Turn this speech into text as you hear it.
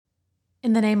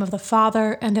In the name of the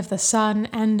Father, and of the Son,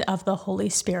 and of the Holy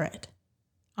Spirit.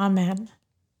 Amen.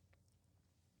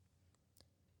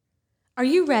 Are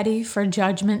you ready for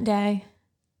Judgment Day?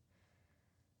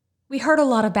 We heard a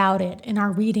lot about it in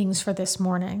our readings for this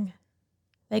morning.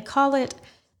 They call it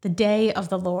the Day of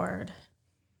the Lord.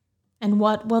 And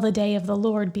what will the Day of the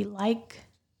Lord be like?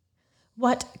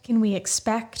 What can we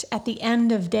expect at the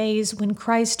end of days when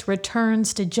Christ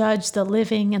returns to judge the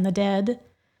living and the dead?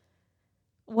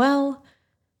 Well,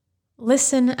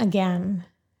 listen again.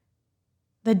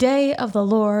 The day of the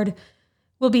Lord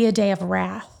will be a day of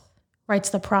wrath, writes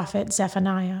the prophet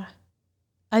Zephaniah.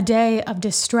 A day of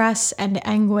distress and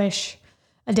anguish,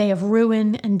 a day of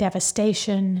ruin and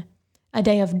devastation, a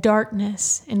day of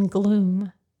darkness and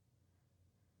gloom.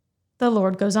 The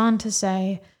Lord goes on to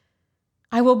say,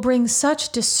 I will bring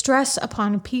such distress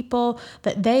upon people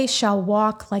that they shall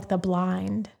walk like the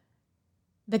blind.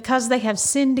 Because they have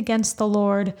sinned against the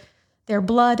Lord, their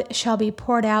blood shall be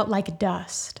poured out like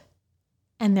dust,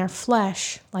 and their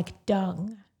flesh like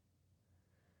dung.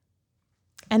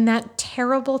 And that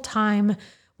terrible time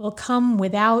will come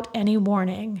without any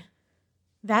warning.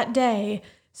 That day,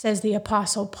 says the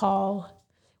Apostle Paul,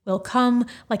 will come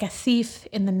like a thief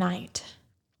in the night.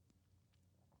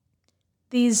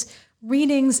 These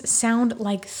readings sound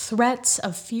like threats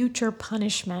of future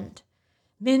punishment,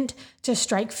 meant to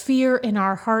strike fear in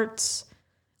our hearts,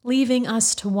 leaving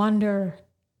us to wonder,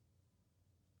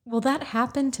 will that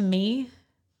happen to me?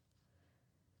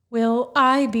 Will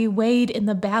I be weighed in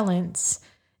the balance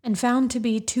and found to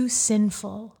be too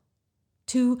sinful,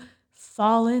 too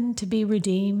fallen to be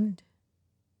redeemed?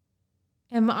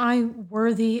 Am I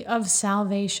worthy of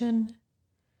salvation?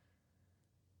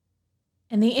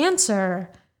 And the answer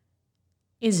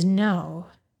is no.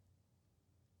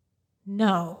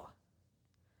 No.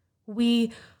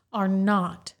 We are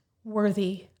not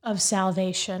worthy of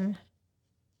salvation.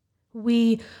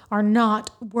 We are not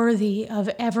worthy of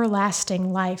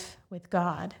everlasting life with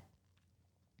God.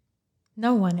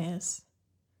 No one is.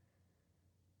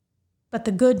 But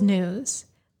the good news,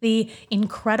 the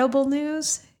incredible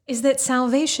news, is that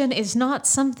salvation is not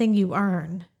something you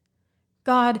earn.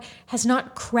 God has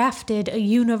not crafted a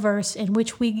universe in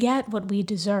which we get what we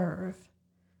deserve.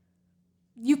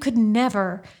 You could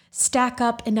never stack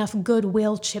up enough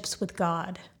goodwill chips with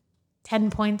God. 10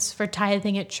 points for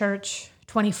tithing at church,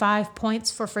 25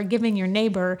 points for forgiving your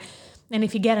neighbor, and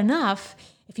if you get enough,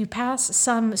 if you pass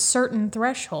some certain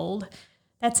threshold,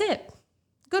 that's it.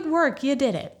 Good work, you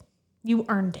did it. You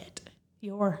earned it.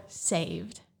 You're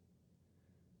saved.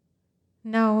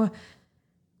 No,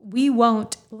 we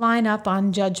won't line up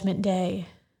on Judgment Day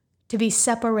to be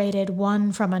separated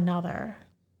one from another.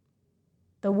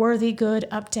 The worthy good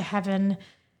up to heaven,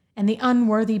 and the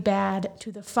unworthy bad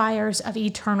to the fires of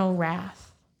eternal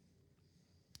wrath.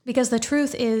 Because the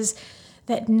truth is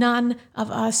that none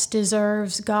of us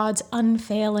deserves God's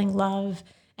unfailing love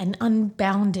and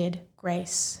unbounded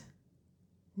grace.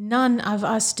 None of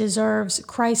us deserves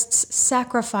Christ's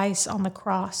sacrifice on the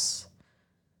cross.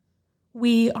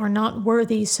 We are not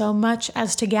worthy so much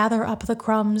as to gather up the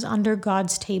crumbs under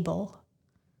God's table.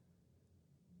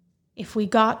 If we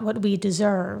got what we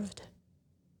deserved,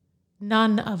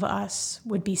 none of us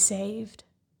would be saved.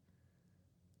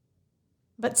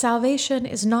 But salvation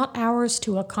is not ours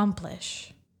to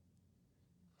accomplish.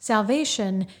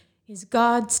 Salvation is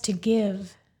God's to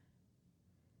give.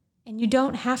 And you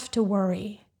don't have to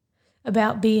worry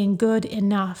about being good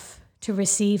enough to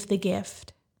receive the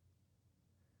gift.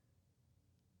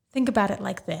 Think about it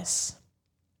like this.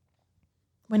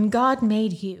 When God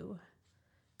made you,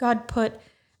 God put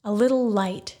a little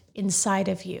light inside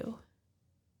of you,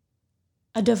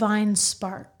 a divine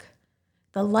spark,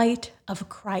 the light of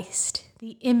Christ,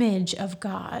 the image of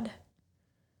God.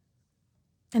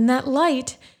 And that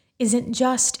light isn't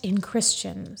just in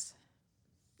Christians.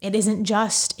 It isn't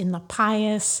just in the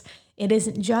pious. It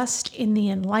isn't just in the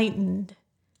enlightened.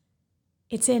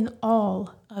 It's in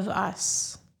all of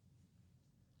us.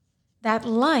 That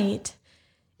light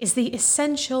is the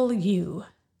essential you,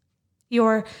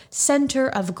 your center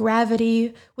of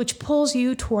gravity, which pulls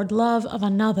you toward love of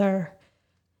another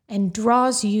and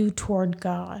draws you toward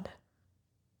God.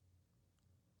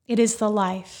 It is the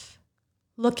life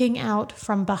looking out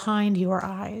from behind your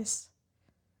eyes.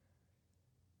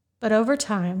 But over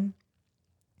time,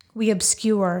 we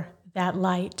obscure that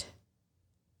light.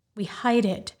 We hide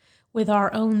it with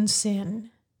our own sin.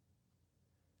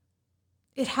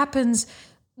 It happens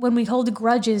when we hold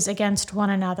grudges against one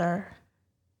another,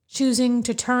 choosing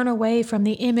to turn away from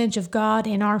the image of God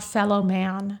in our fellow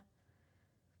man.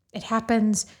 It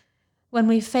happens when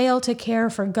we fail to care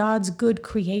for God's good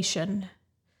creation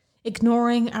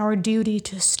ignoring our duty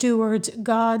to steward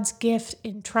God's gift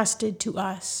entrusted to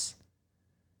us.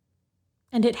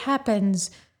 And it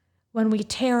happens when we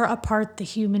tear apart the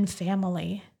human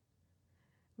family,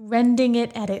 rending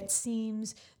it at its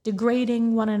seams,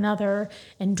 degrading one another,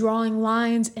 and drawing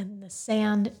lines in the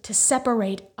sand to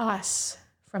separate us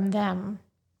from them.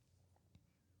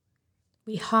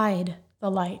 We hide the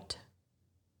light.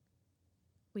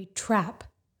 We trap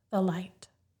the light.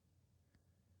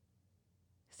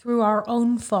 Through our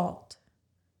own fault,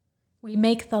 we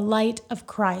make the light of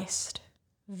Christ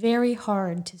very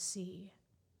hard to see.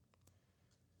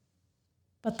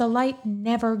 But the light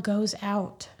never goes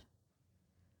out.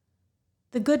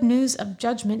 The good news of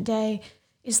Judgment Day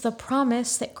is the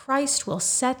promise that Christ will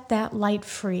set that light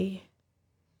free.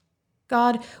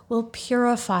 God will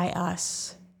purify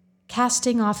us,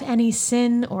 casting off any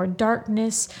sin or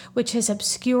darkness which has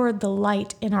obscured the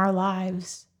light in our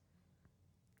lives.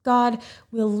 God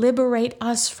will liberate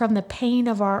us from the pain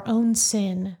of our own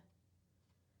sin,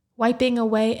 wiping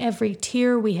away every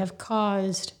tear we have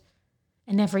caused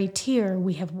and every tear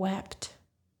we have wept.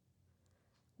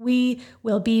 We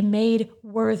will be made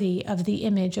worthy of the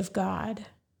image of God.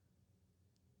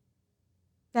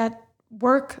 That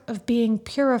work of being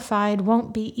purified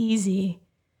won't be easy.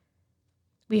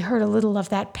 We heard a little of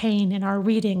that pain in our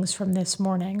readings from this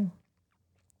morning.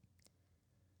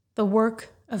 The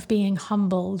work of being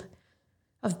humbled,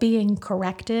 of being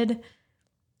corrected,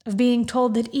 of being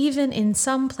told that even in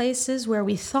some places where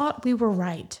we thought we were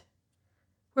right,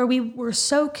 where we were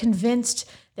so convinced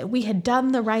that we had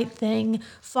done the right thing,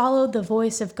 followed the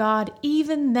voice of God,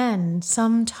 even then,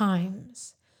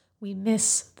 sometimes we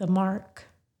miss the mark.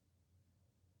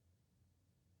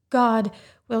 God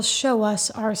will show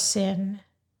us our sin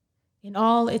in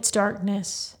all its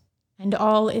darkness and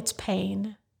all its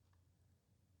pain,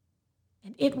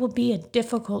 and it will be a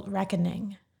difficult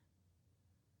reckoning.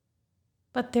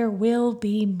 But there will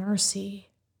be mercy.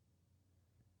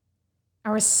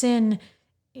 Our sin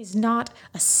is not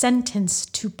a sentence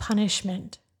to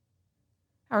punishment.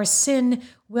 Our sin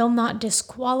will not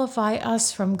disqualify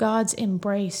us from God's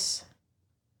embrace.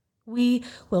 We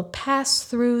will pass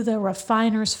through the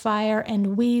refiner's fire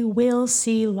and we will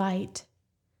see light.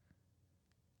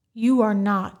 You are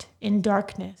not in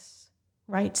darkness,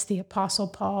 writes the Apostle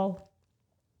Paul,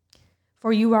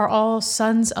 for you are all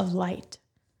sons of light.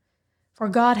 For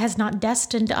God has not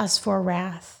destined us for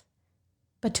wrath,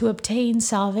 but to obtain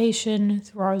salvation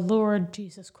through our Lord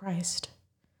Jesus Christ.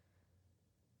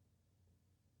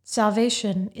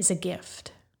 Salvation is a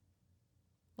gift.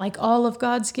 Like all of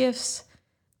God's gifts,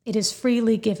 it is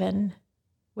freely given,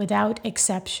 without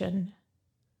exception.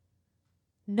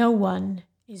 No one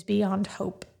is beyond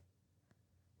hope.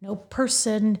 No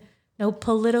person, no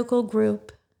political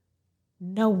group,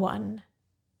 no one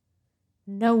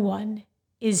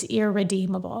is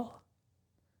irredeemable.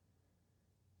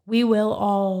 We will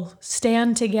all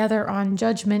stand together on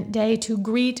Judgment Day to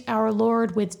greet our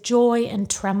Lord with joy and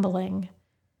trembling,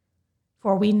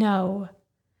 for we know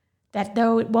that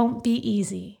though it won't be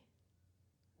easy,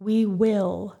 we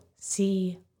will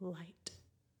see light.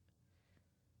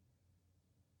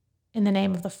 In the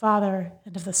name of the Father,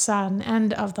 and of the Son,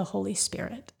 and of the Holy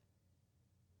Spirit.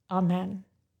 Amen.